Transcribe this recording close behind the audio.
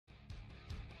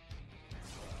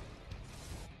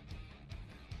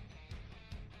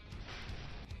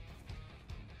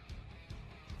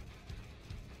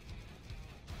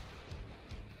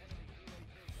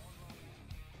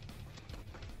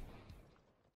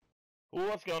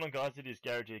What's going on, guys? It is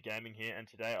Garage Gaming here, and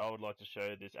today I would like to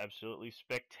show this absolutely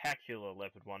spectacular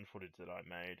Leopard 1 footage that I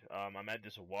made. I made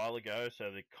this a while ago, so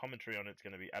the commentary on it's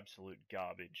going to be absolute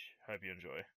garbage. Hope you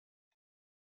enjoy.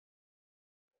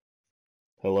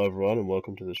 Hello everyone and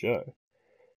welcome to the show.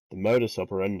 The modus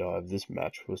operandi of this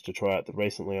match was to try out the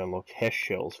recently unlocked HESH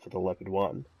shells for the Leopard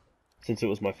 1. Since it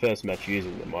was my first match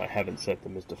using them, I haven't set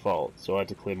them as default, so I had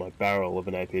to clear my barrel of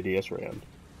an APDS round.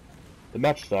 The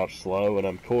match starts slow and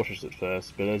I'm cautious at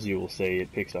first, but as you will see,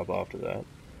 it picks up after that.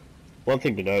 One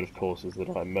thing to note, of course, is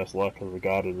that I'm most likely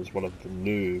regarded as one of the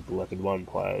noob Leopard 1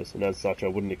 players, and as such I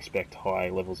wouldn't expect high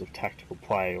levels of tactical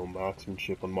play or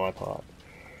marksmanship on my part.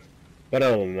 But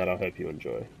other than that, I hope you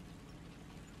enjoy.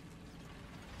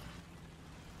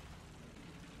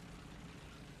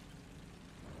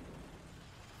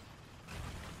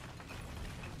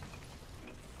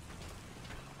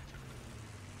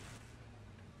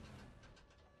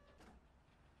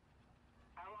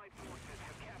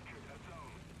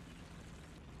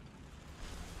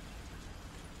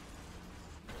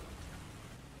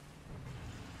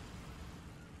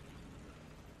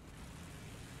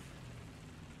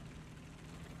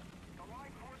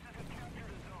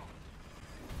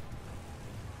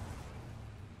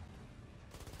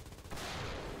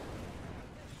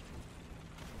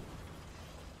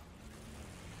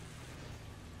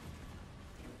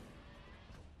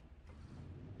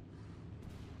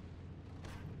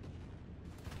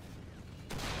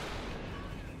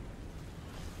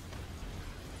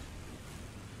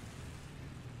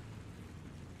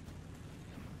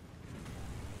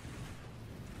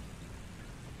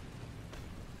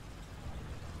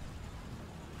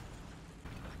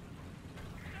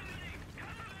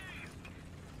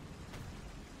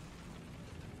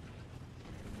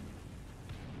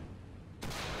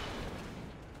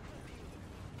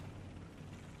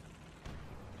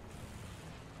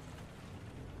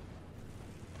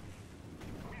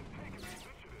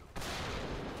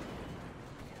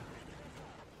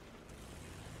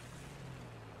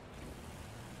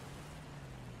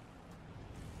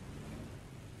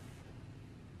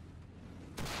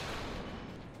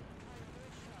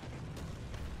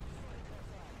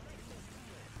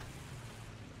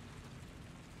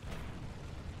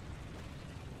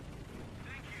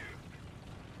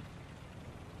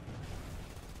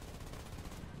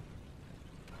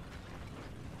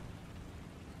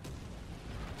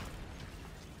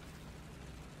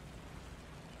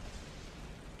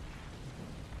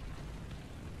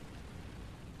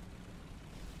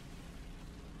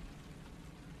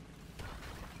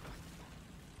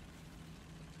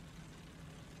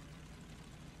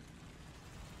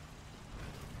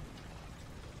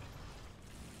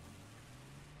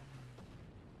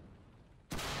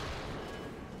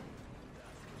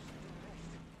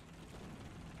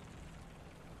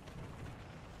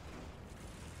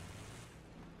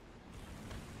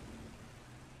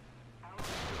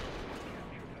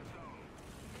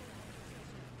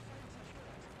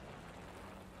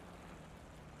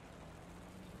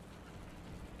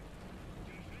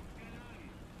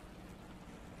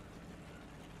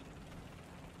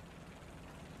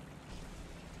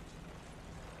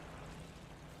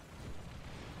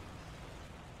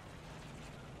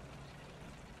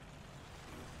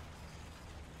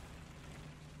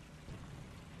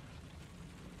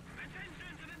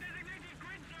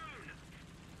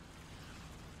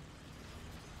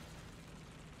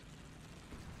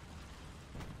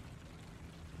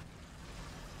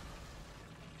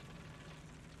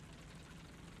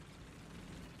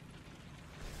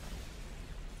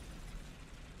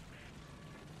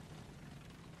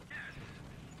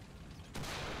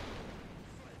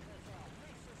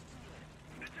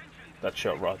 That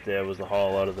shot right there was the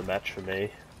highlight of the match for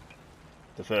me.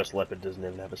 The first Leopard doesn't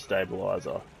even have a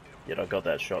stabilizer, yet I got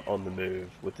that shot on the move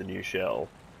with the new shell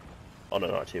on an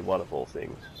IT 1 of all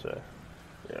things, so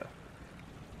yeah.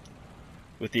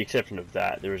 With the exception of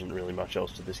that, there isn't really much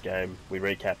else to this game. We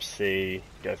recap C,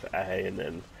 go for A, and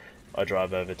then I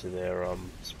drive over to their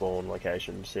spawn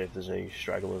location to see if there's any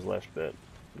stragglers left, but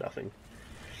nothing.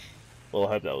 Well,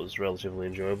 I hope that was relatively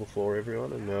enjoyable for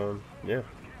everyone, and yeah.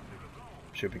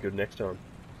 Should be good next time.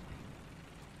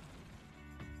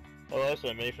 Hello,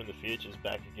 so me from the future's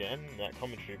back again. That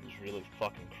commentary was really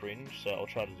fucking cringe, so I'll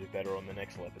try to do better on the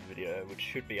next Leopard video, which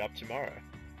should be up tomorrow.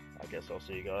 I guess I'll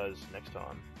see you guys next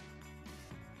time.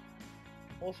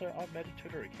 Also, I've made a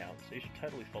Twitter account, so you should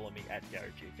totally follow me at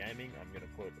Garage Gaming. I'm going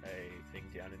to put a thing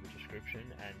down in the description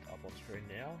and up on screen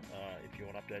now if you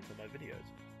want updates on my videos.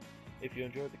 If you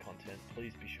enjoyed the content,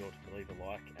 please be sure to leave a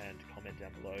like and comment down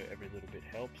below. Every little bit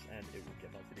helps and it will get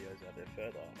my videos out there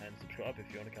further. And subscribe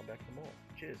if you want to come back for more.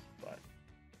 Cheers, bye.